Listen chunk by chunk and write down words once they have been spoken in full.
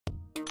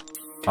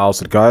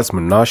How's it guys,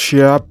 Munash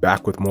here,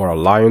 back with more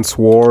Alliance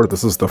War.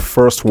 This is the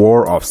first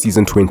war of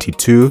Season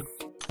 22,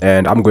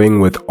 and I'm going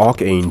with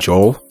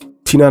Archangel,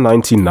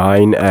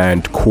 Tina99,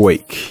 and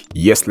Quake.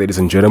 Yes, ladies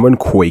and gentlemen,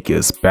 Quake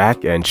is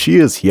back, and she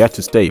is here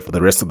to stay for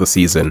the rest of the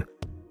season.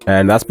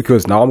 And that's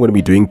because now I'm going to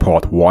be doing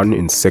Part 1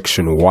 in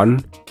Section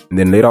 1, and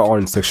then later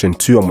on in Section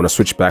 2, I'm going to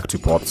switch back to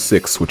Part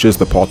 6, which is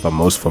the part I'm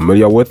most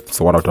familiar with, it's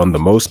the one I've done the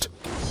most,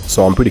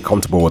 so I'm pretty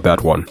comfortable with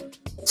that one.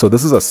 So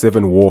this is a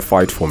 7 war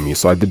fight for me.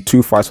 So I did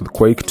 2 fights with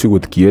Quake, 2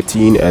 with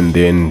Guillotine, and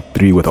then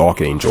 3 with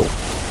Archangel.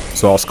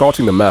 So I was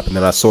scouting the map and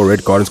then I saw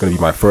Red Guardian's going to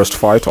be my first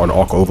fight on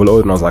Arc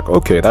Overload, and I was like,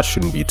 okay, that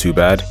shouldn't be too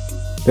bad.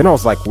 Then I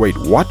was like, wait,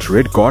 what?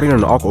 Red Guardian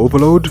on Arc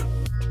Overload?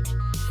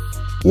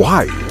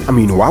 Why? I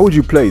mean, why would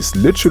you place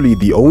literally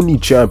the only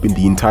champ in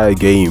the entire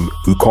game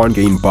who can't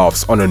gain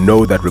buffs on a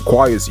node that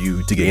requires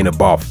you to gain a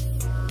buff?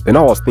 Then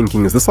I was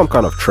thinking, is this some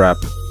kind of trap?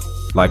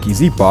 Like, is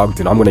he bugged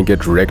and I'm gonna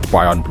get wrecked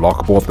by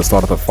unblockable at the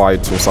start of the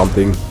fight or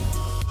something?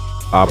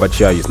 But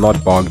yeah, he's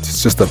not bugged,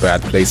 it's just a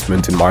bad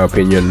placement in my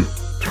opinion,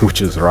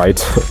 which is right.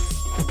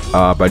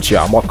 But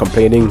yeah, I'm not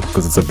complaining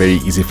because it's a very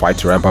easy fight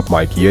to ramp up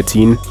my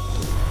Guillotine.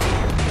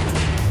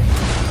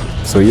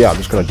 So yeah, I'm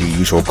just gonna do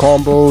usual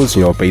combos,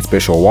 you know, bait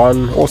special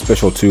 1 or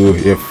special 2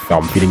 if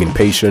I'm feeling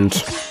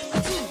impatient.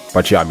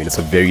 But yeah, I mean, it's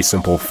a very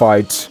simple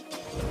fight.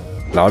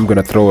 Now I'm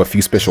gonna throw a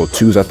few special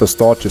 2s at the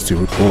start just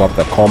to pull up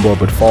that combo a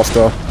bit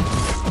faster.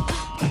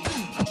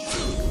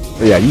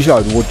 Yeah,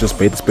 usually I would just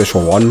bait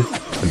special 1 and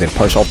then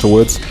punch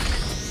afterwards.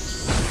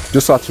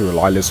 Just start to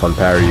rely less on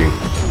parrying.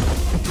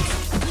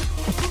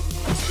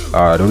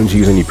 I don't need to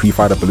use any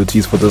pre-fight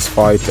abilities for this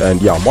fight, and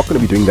yeah, I'm not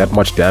going to be doing that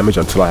much damage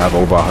until I have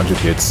over 100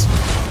 hits.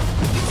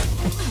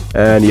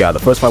 And yeah, the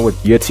first fight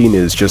with Guillotine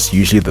is just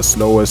usually the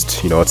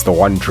slowest, you know, it's the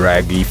one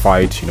draggy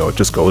fight, you know, it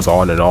just goes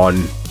on and on.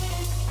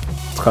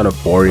 It's kind of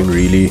boring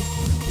really.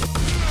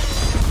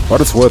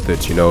 But it's worth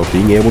it, you know,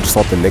 being able to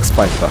start the next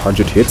fight with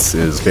 100 hits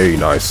is very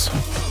nice.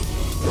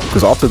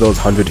 Because after those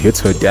 100 hits,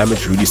 her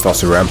damage really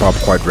starts to ramp up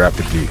quite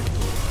rapidly.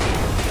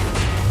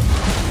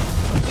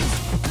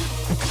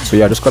 So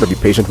yeah, I just gotta be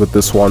patient with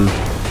this one.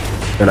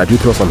 And I do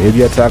throw some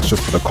heavy attacks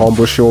just for the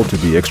combo shield to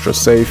be extra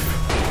safe.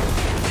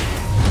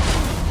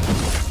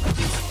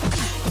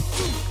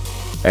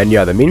 And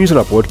yeah, the main reason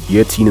I bought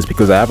Guillotine is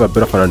because I have a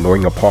bit of an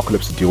annoying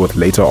apocalypse to deal with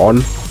later on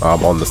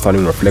the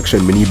Stunning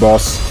Reflection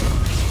mini-boss,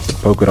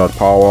 Polka dot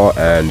power,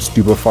 and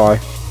Stupefy.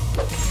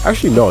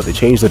 Actually no, they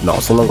changed it now,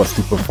 it's no longer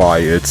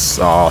Stupefy, it's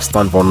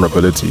Stun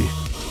Vulnerability.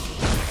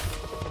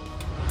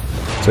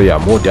 So yeah,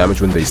 more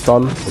damage when they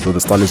stun, although the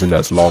stun isn't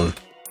as long.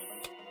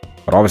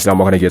 But obviously I'm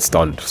not gonna get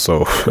stunned,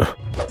 so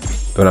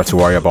don't have to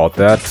worry about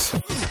that.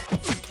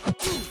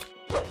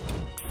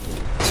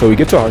 So we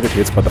get to 100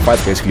 hits, but the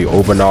fight's basically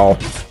over now.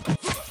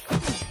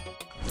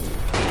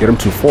 Get him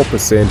to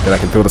 4%, then I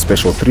can throw the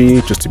special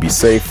 3 just to be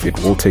safe, it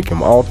will take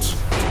him out.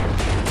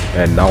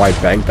 And now I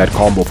bank that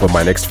combo for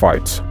my next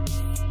fight.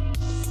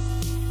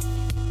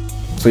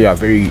 So yeah,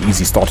 very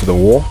easy start to the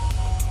war.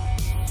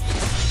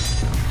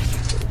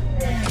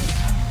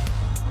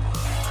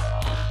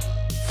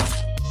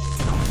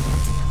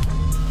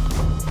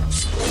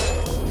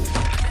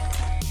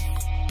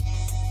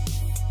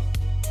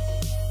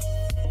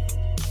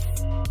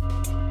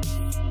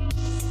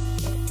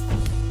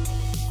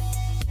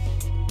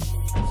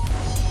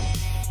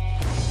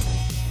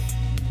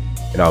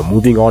 Now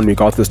moving on, we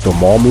got this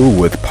Dormammu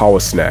with Power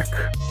Snack.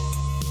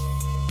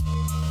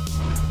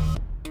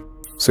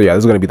 So yeah,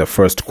 this is going to be the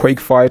first Quake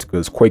fight,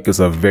 because Quake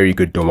is a very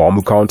good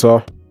Dormammu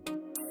counter.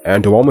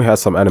 And Dormammu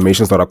has some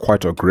animations that are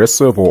quite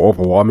aggressive or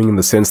overwhelming in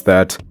the sense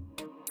that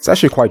it's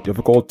actually quite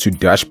difficult to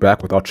dash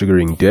back without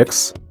triggering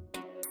adAHS.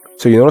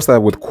 So you notice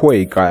that with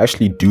Quake, I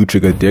actually do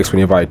trigger adAHS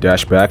whenever I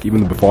dash back,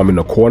 even before I'm in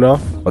a corner.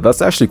 But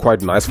that's actually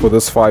quite nice for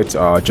this fight,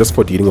 just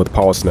for dealing with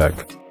Power Snack.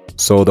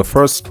 So the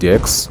first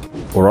adAHS,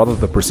 or rather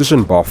the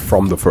precision buff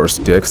from the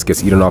first adAHS,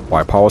 gets eaten up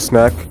by Power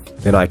Snack.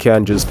 Then I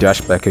can just dash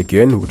back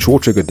again, which will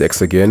trigger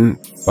adAHS again,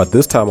 but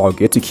this time I'll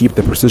get to keep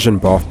the precision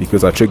buff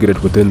because I triggered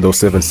it within those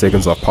 7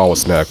 seconds of Power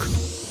Snack.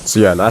 So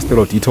yeah, nice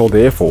little detail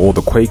there for all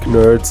the Quake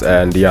nerds,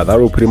 and yeah, that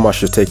will pretty much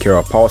just take care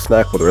of Power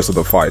Snack for the rest of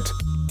the fight.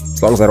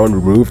 As long as I don't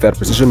remove that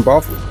precision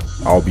buff,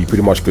 I'll be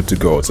pretty much good to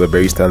go. It's a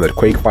very standard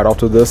Quake fight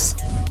after this.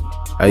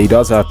 And he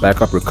does have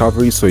backup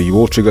recovery, so you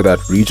will trigger that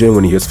regen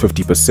when he hits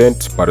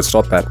 50%, but it's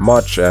not that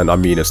much, and I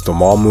mean, it's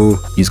Dormammu.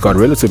 He's got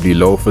relatively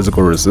low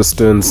physical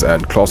resistance,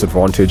 and class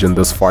advantage in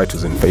this fight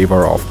is in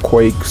favor of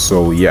Quake,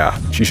 so yeah,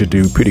 she should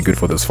do pretty good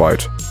for this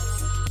fight.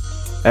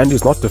 And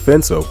he's not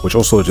defensive, which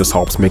also just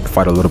helps make the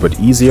fight a little bit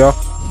easier,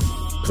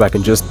 because I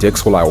can just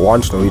adAHS all I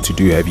want, no need to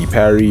do heavy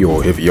parry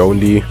or heavy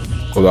only,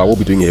 although I will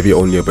be doing heavy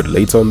only a bit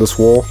later in this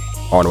war,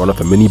 on one of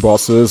the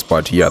mini-bosses,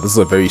 but yeah, this is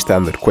a very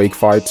standard Quake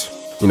fight.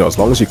 You know, as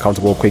long as you're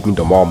comfortable quaking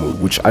Dormammu,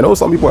 which I know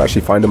some people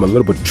actually find him a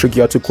little bit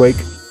trickier to quake,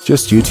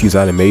 just due to his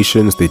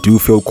animations, they do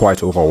feel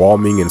quite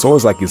overwhelming, and it's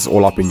always like it's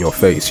all up in your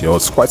face, you know,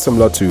 it's quite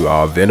similar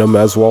to Venom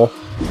as well.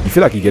 You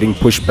feel like you're getting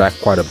pushed back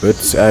quite a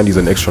bit, and he's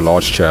an extra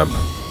large champ.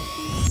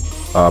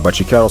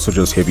 But you can also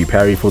just heavy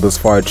parry for this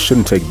fight,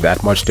 shouldn't take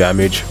that much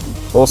damage.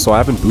 Also, I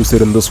haven't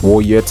boosted in this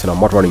war yet, and I'm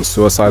not running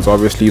suicides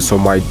obviously, so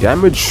my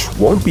damage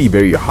won't be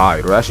very high.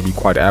 It'll actually be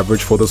quite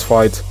average for this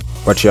fight.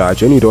 But yeah, I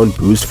generally don't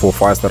boost for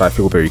fights that I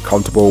feel very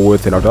comfortable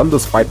with, and I've done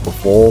this fight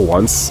before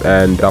once,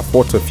 and I've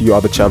fought a few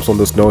other champs on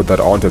this node that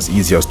aren't as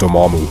easy as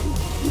Dormammu,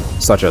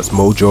 such as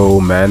Mojo,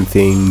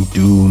 Man-Thing,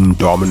 Doom,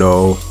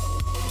 Domino,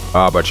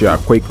 but yeah,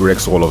 Quake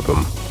wrecks all of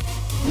them.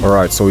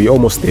 Alright, so we're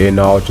almost there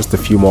now, just a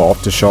few more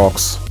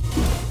aftershocks,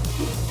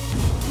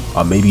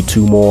 maybe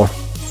 2 more.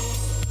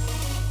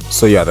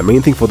 So yeah, the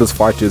main thing for this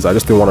fight is I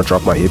just didn't want to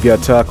drop my heavy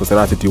attack because then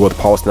I have to deal with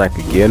power snack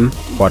again,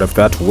 but if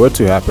that were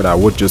to happen I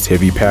would just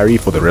heavy parry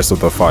for the rest of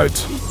the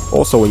fight.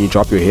 Also, when you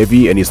drop your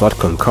heavy and he's not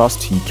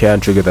concussed, he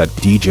can trigger that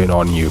degen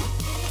on you.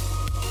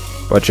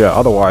 But yeah,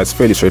 otherwise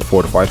fairly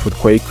straightforward fight with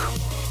Quake.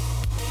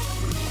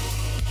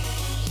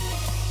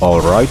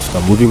 Alright,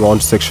 now moving on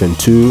to section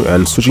 2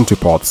 and switching to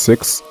part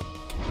 6.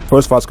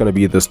 First fight's going to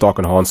be the stock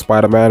enhanced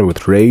Spider-Man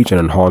with Rage and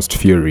enhanced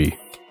Fury.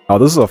 Now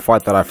this is a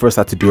fight that I first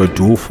had to do a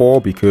duel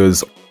for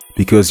because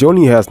he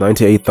only has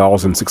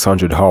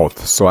 98,600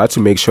 health, so I had to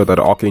make sure that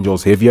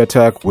Archangel's heavy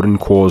attack wouldn't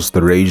cause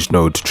the Rage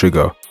node to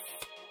trigger.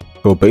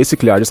 So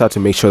basically I just had to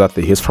make sure that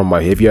the hits from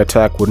my heavy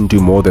attack wouldn't do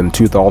more than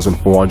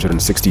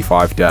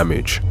 2,465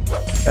 damage.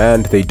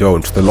 And they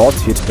don't. The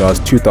last hit does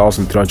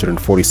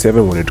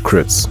 2,347 when it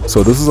crits.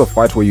 So this is a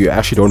fight where you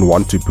actually don't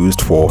want to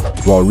boost for.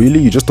 Well, really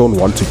you just don't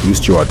want to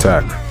boost your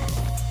attack.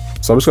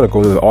 So I'm just going to go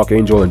with the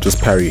Archangel and just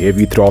parry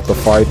heavy throughout the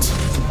fight.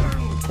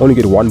 Only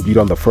get 1 beat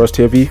on the first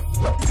heavy,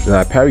 then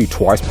I parry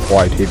twice before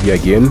I hit heavy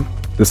again.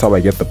 This time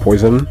I get the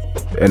poison,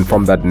 and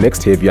from that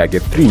next heavy I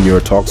get 3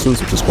 neurotoxins,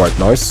 which is quite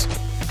nice.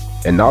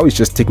 And now he's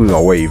just ticking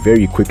away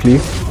very quickly.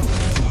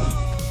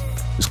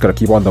 Just gotta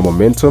keep on the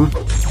momentum,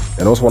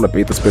 and also want to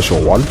bait the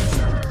special 1,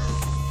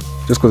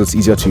 just because it's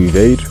easier to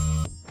evade.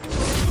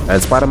 And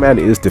Spider-Man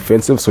is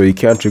defensive, so he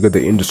can trigger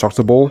the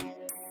indestructible,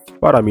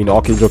 but I mean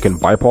Archangel can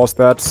bypass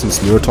that since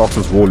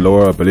neurotoxins will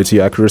lower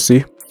ability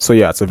accuracy. So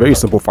yeah, it's a very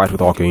simple fight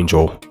with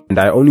Archangel, and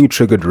I only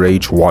triggered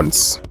Rage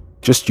once,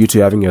 just due to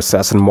having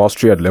Assassin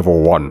Mastery at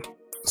level 1.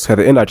 So at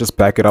the end I just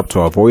back it up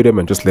to avoid him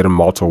and just let him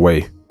melt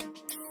away.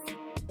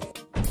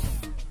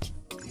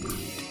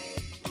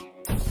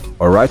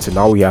 Alright, and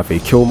now we have a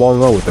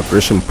Killmonger with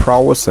Aggression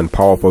Prowess and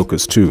Power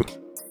Focus 2.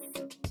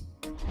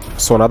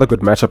 So another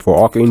good matchup for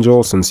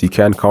Archangel since he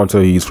can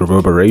counter his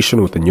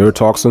Reverberation with the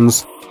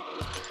neurotoxins.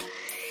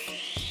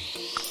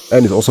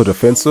 And he's also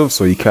defensive,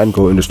 so he can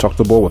go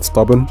indestructible with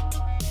Stubborn.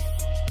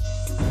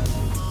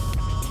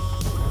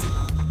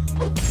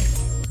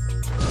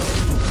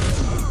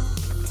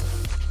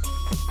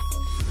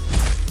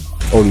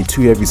 Only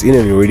 2 heavies in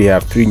and we already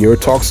have 3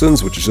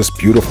 neurotoxins, which is just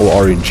beautiful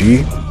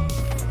RNG.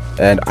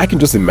 And I can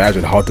just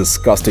imagine how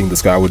disgusting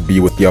this guy would be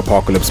with the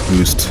Apocalypse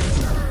boost.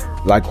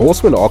 Like,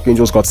 Horseman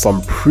Archangel's got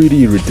some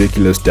pretty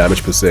ridiculous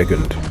damage per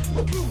second.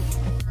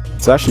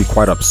 It's actually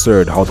quite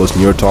absurd how those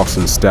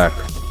neurotoxins stack.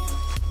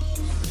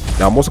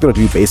 Now I'm also going to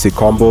do basic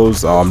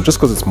combos, just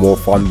because it's more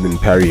fun than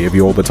parry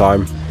heavy all the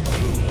time.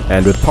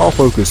 And with Power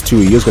Focus 2,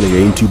 he is going to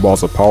gain 2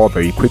 bars of power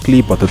very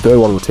quickly, but the third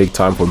one will take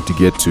time for him to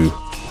get to.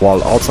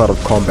 While outside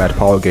of combat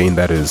power gain,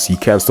 that is, he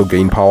can still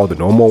gain power the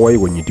normal way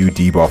when you do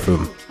debuff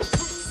him.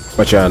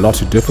 But yeah, not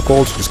too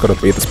difficult, just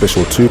gotta bait the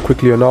special 2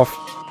 quickly enough.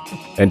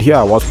 And here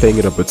I was playing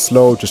it a bit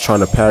slow, just trying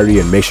to parry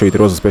and make sure he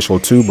throws a special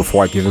 2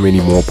 before I give him any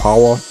more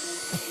power,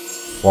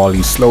 while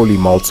he slowly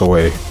melts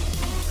away.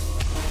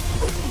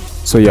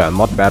 So yeah,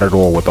 not bad at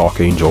all with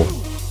Archangel.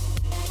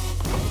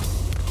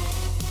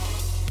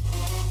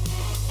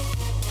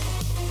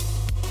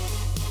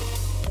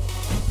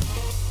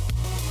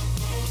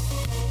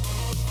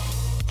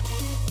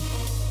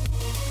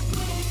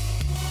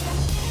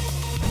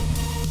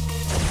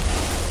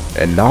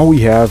 And now we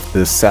have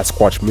the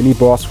Sasquatch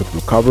mini-boss with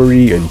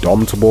Recovery,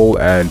 Indomitable,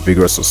 and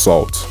Vigorous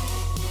Assault.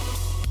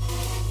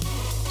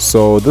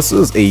 So this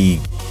is a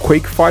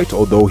Quake fight,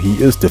 although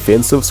he is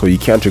defensive, so he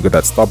can trigger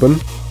that Stubborn.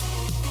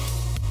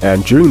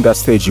 And during that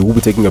stage, you will be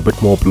taking a bit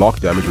more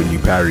block damage when you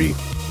parry.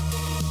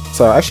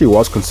 So I actually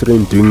was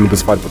considering doing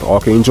this fight with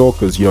Archangel,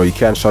 because you know, you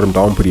can shut him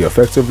down pretty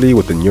effectively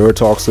with the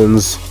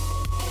neurotoxins.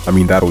 I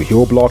mean, that'll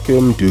heal block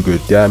him, do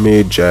good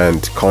damage,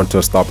 and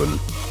counter Stubborn.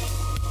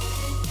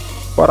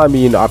 But I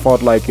mean, I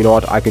thought like, you know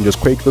what, I can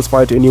just Quake this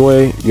fight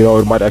anyway. You know,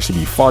 it might actually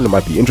be fun, it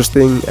might be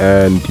interesting.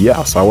 And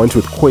yeah, so I went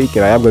with Quake,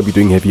 and I am going to be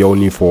doing heavy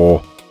only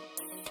for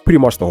pretty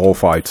much the whole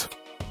fight.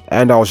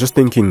 And I was just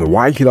thinking,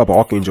 why heal up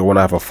Archangel when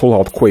I have a full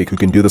health Quake who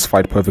can do this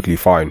fight perfectly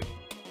fine?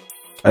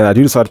 And I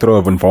do decide to throw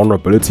a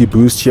invulnerability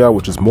boost here,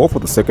 which is more for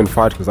the second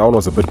fight because that one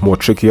was a bit more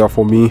trickier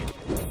for me.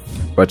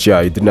 But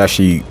yeah, it didn't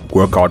actually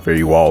work out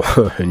very well,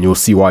 and you'll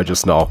see why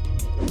just now.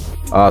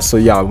 So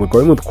yeah, we're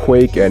going with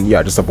Quake, and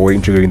yeah, just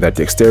avoiding triggering that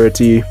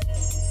dexterity.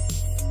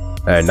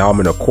 And now I'm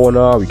in a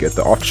corner, we get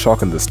the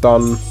aftershock and the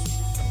stun.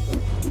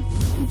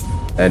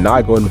 And now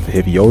I go in with the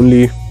heavy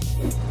only.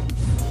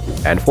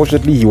 And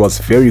fortunately, he was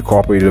very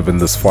cooperative in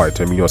this fight.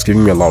 I mean, he was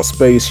giving me a lot of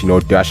space, you know,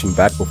 dashing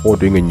back before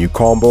doing a new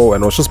combo,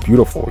 and it was just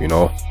beautiful, you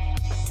know.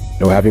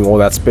 You know, having all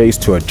that space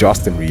to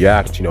adjust and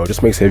react, you know,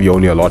 just makes heavy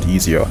only a lot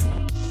easier.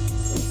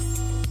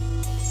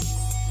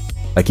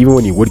 Like even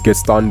when he would get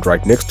stunned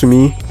right next to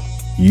me,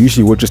 he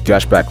usually would just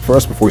dash back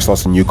first before he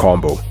starts a new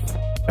combo.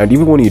 And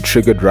even when he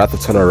triggered Wrath of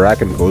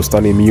Tenarak and Ghost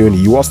Stun immune,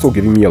 he was still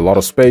giving me a lot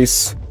of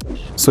space.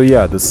 So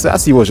yeah, the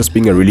Sassy was just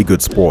being a really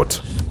good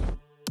sport.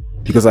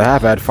 Because I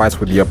have had fights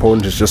where the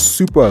opponent is just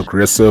super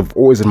aggressive,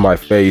 always in my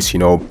face, you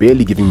know,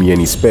 barely giving me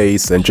any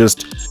space and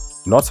just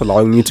not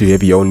allowing me to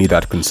heavy only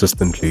that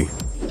consistently.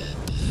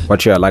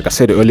 But yeah, like I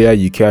said earlier,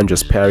 you can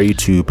just parry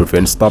to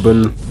prevent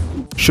stubborn.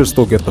 Should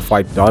still get the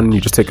fight done, you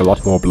just take a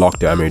lot more block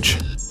damage.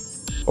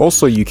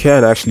 Also, you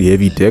can actually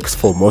heavy dex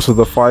for most of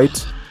the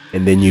fight,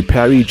 and then you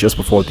parry just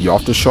before the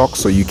aftershock,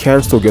 so you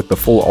can still get the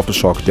full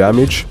aftershock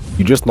damage.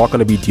 You're just not going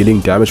to be dealing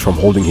damage from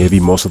holding heavy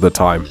most of the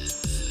time.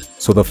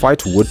 So the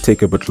fight would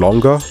take a bit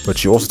longer,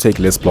 but you also take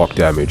less block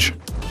damage.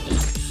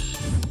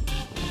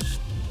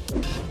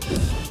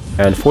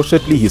 And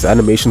fortunately, his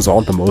animations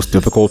aren't the most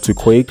difficult to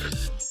Quake.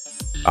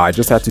 I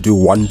just had to do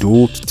one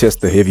duel to test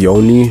the heavy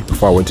only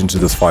before I went into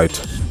this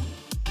fight.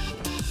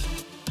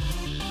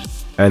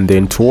 And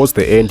then towards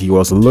the end, he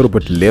was a little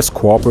bit less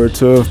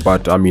cooperative,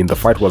 but I mean, the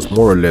fight was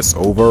more or less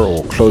over,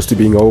 or close to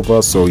being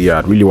over, so yeah,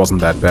 it really wasn't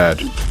that bad.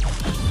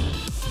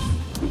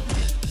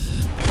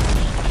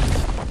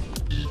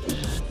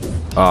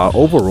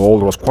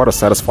 Overall, it was quite a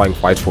satisfying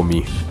fight for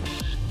me.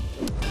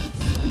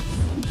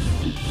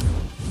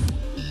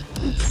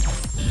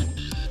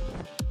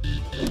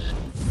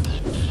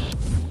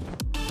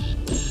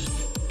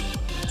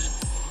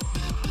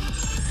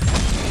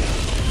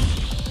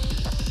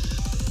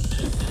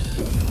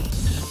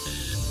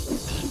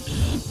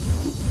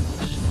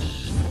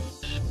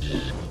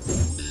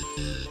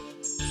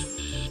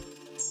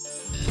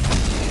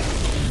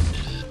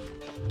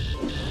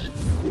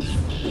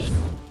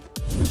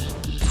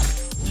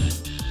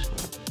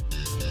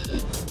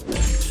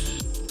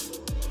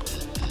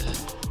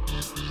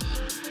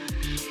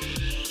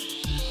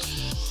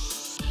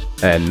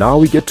 And now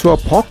we get to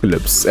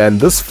Apocalypse,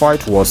 and this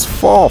fight was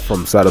far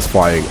from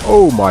satisfying.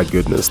 Oh my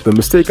goodness, the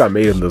mistake I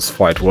made in this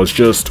fight was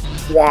just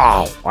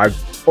wow. I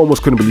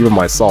almost couldn't believe it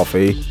myself,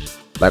 eh?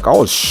 Like, I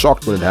was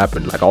shocked when it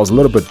happened. Like, I was a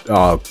little bit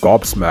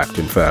gobsmacked,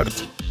 in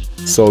fact.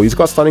 So he's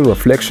got Stunning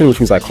Reflection, which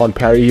means I can't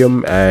parry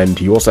him, and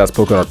he also has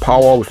Polka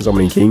Power, which means I'm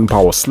going to gain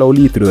power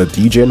slowly through the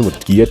degen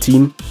with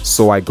Guillotine.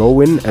 So I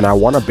go in and I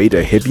want to bait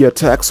a heavy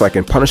attack so I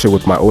can punish it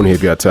with my own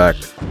heavy attack.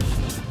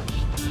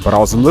 But I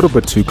was a little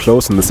bit too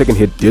close and the second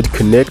hit did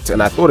connect,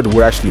 and I thought it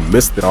would actually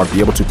miss, that I'd be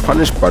able to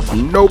punish, but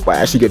nope, I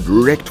actually get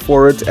wrecked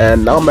for it,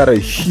 and now I'm at a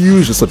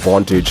huge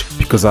disadvantage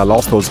because I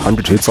lost those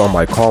 100 hits on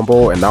my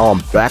combo, and now I'm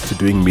back to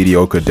doing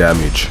mediocre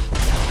damage.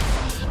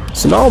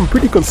 So now I'm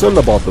pretty concerned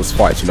about this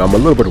fight, you know, I'm a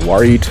little bit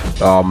worried.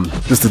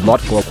 This did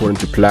not go according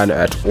to plan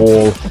at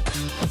all,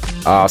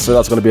 so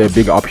that's going to be a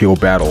big uphill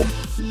battle.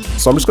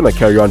 So I'm just going to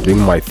carry on doing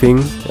my thing,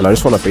 and I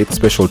just want to bait the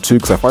special 2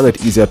 because I find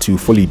it easier to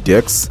fully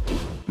dex.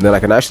 And then I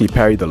can actually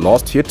parry the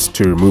last hit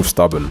to remove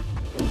stubborn,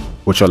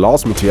 which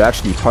allows me to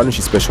actually punish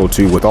his special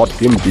 2 without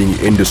him being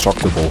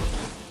indestructible.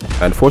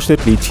 And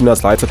fortunately,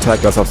 Tina's light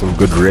attack does have some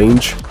good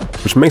range,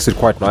 which makes it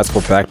quite nice for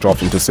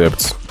backdraft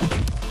intercepts.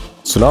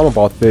 So now I'm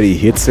about 30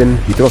 hits in,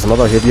 he throws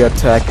another heavy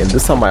attack, and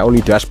this time I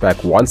only dash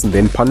back once and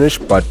then punish,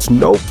 but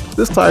nope,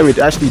 this time it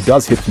actually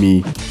does hit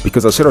me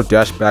because I should have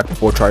dashed back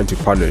before trying to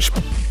punish.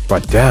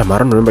 But damn, I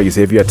don't remember his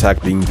heavy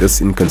attack being this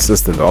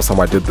inconsistent last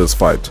time I did this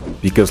fight.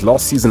 Because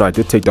last season I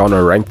did take down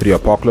a rank 3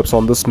 Apocalypse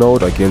on this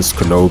node against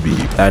Kenobi.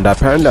 And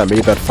apparently I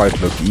made that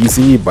fight look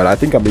easy, but I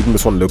think I'm making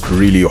this one look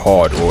really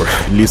hard, or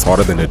at least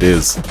harder than it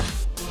is.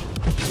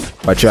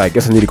 But yeah, I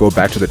guess I need to go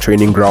back to the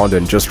training ground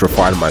and just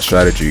refine my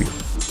strategy.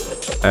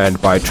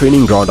 And by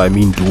training ground I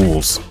mean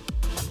duels.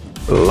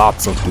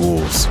 Lots of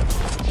duels.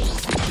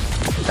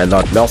 And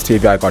that last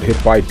heavy I got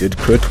hit by did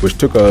crit, which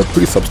took a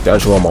pretty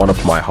substantial amount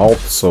of my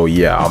health. So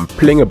yeah, I'm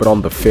playing a bit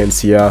on the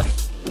fence here,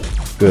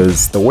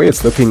 because the way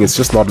it's looking is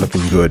just not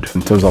looking good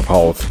in terms of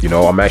health. You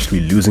know, I'm actually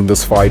losing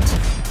this fight.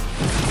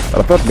 But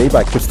I thought maybe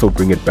I could still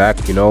bring it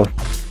back, you know,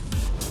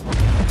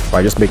 if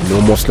I just make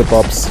no more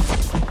slip-ups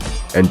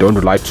and don't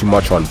rely too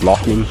much on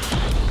blocking,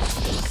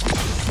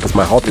 because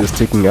my health is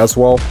ticking as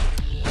well.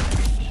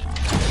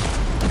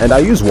 And I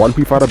used one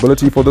pre-fight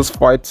ability for this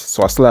fight,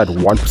 so I still had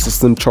one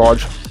persistent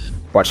charge.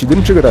 But she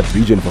didn't trigger that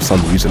regen for some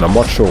reason. I'm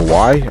not sure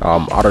why.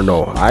 I don't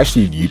know.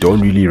 You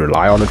don't really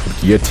rely on it with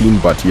Guillotine,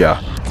 but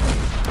yeah.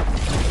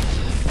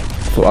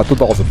 So I thought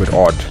that was a bit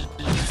odd.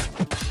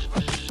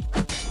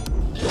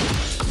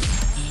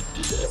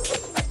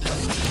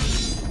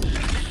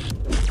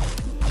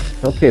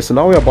 Okay, so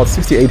now we're about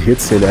 68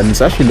 hits in, and it's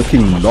actually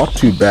looking not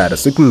too bad.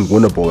 It's looking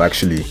winnable,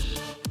 actually.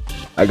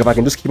 Like, if I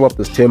can just keep up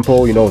this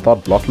tempo, you know,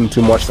 without blocking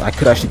too much, I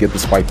could actually get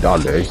this fight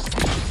done, eh?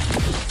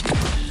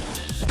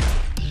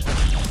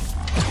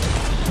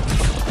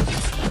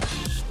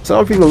 So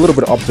I'm feeling a little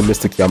bit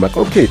optimistic here. I'm like,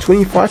 okay,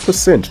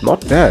 25%,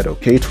 not bad.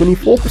 Okay,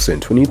 24%,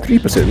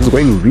 23%. This is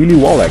going really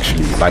well,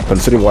 actually, like,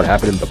 considering what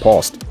happened in the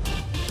past.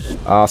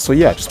 So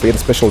yeah, just pay the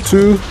special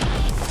 2.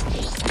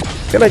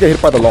 Then I get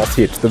hit by the last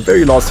hit. The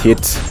very last hit,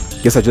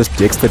 guess I just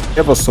dexed it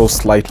ever so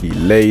slightly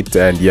late,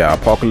 and yeah,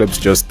 Apocalypse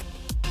just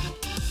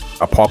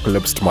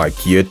apocalypsed my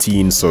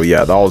Guillotine, so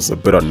yeah, that was a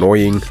bit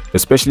annoying,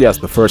 especially as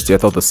the first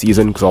death of the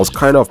season, because I was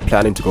kind of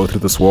planning to go through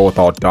this war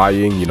without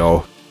dying, you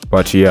know.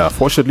 But yeah,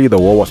 fortunately the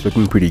war was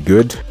looking pretty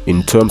good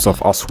in terms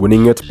of us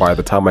winning it by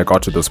the time I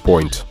got to this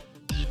point.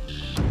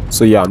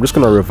 So yeah, I'm just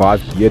gonna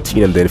revive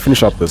Guillotine and then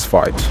finish up this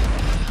fight.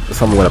 This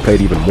time I'm gonna play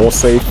it even more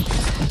safe.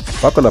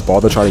 Not gonna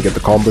bother trying to get the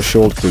combo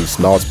shield because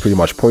now it's pretty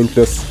much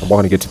pointless. I'm not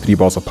gonna get to 3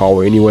 bars of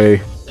power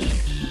anyway.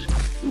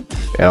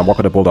 And I'm not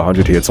gonna build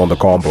 100 hits on the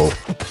combo.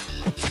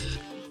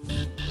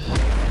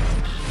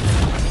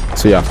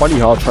 So yeah, funny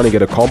how trying to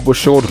get a combo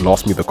shield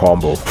lost me the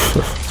combo.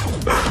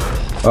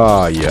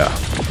 Ah, yeah.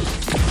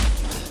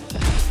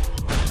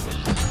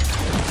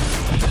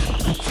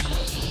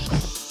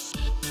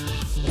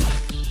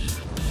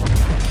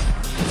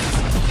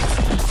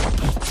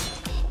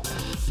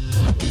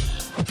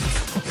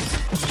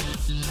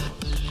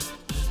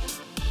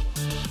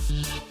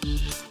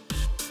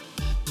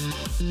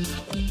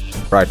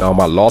 Right, now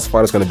my last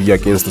fight is going to be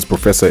against this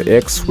Professor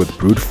X with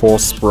Brute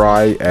Force,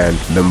 Spry, and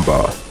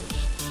Limber.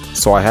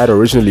 So I had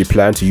originally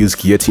planned to use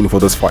Guillotine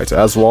for this fight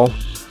as well.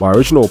 My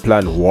original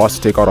plan was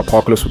to take out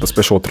Apocalypse with a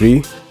special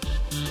 3,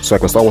 so I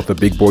can start with the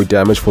big boy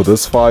damage for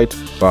this fight,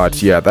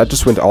 but yeah, that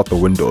just went out the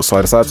window, so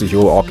I decided to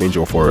heal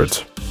Archangel for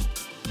it.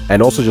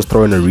 And also just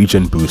throw in a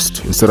regen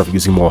boost instead of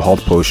using more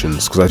health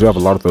potions, because I do have a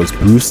lot of those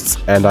boosts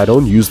and I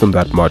don't use them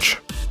that much.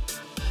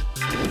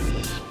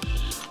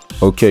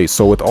 Okay,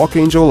 so with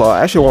Archangel,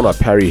 I actually want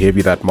to parry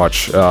heavy that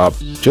much,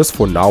 just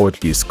for now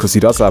at least, because he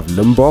does have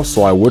Limber,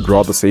 so I would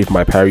rather save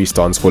my parry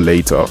stuns for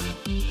later.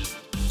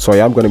 So I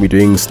am going to be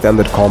doing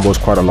standard combos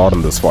quite a lot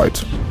in this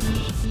fight,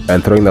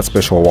 and throwing that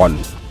special 1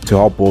 to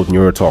help build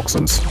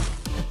neurotoxins.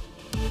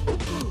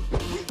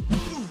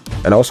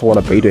 And I also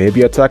want to bait a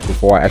heavy attack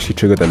before I actually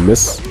trigger the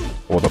miss,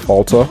 or the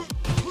falter,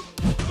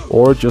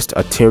 or just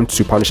attempt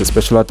to punish a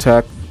special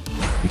attack,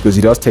 because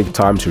he does take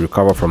time to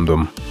recover from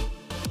them.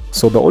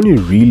 So the only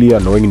really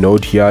annoying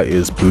node here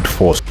is Brute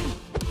Force,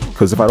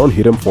 because if I don't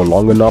hit him for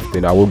long enough,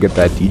 then I will get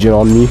that degen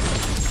on me.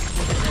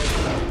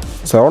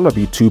 So I don't want to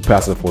be too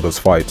passive for this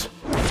fight.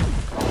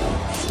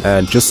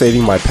 And just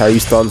saving my parry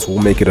stuns will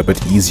make it a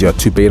bit easier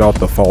to bait out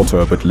the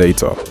falter a bit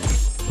later.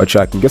 But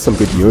yeah, I can get some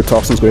good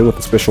neurotoxins going with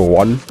the special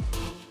 1.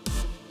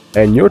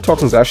 And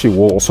neurotoxins actually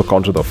will also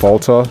counter the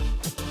falter,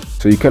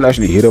 so you can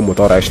actually hit him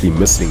without actually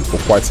missing for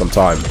quite some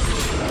time,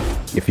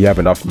 if you have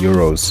enough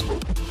neuros.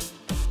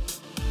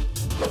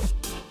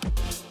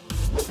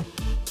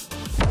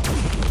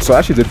 So I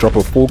actually did drop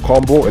a full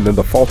combo, and then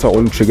the falter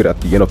only triggered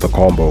at the end of the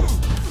combo.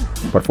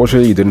 But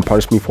fortunately he didn't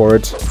punish me for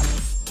it.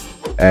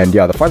 And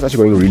yeah, the fight's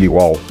actually going really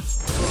well.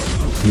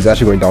 He's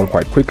actually going down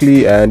quite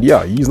quickly, and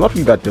yeah, he's not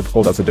really that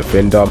difficult as a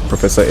defender,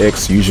 Professor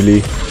X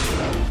usually.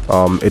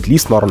 At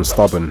least not on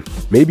Stubborn.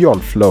 Maybe on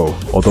Flow,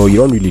 although you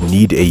don't really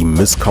need a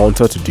miss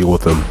counter to deal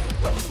with him.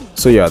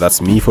 So yeah,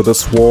 that's me for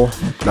this war.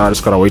 Now I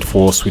just gotta wait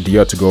for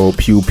Sweetia to go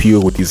pew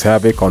pew with his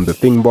Havoc on the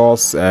Thing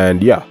Boss,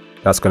 and yeah.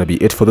 That's gonna be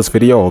it for this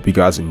video. I hope you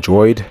guys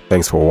enjoyed.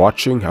 Thanks for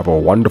watching. Have a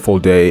wonderful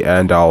day,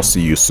 and I'll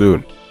see you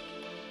soon.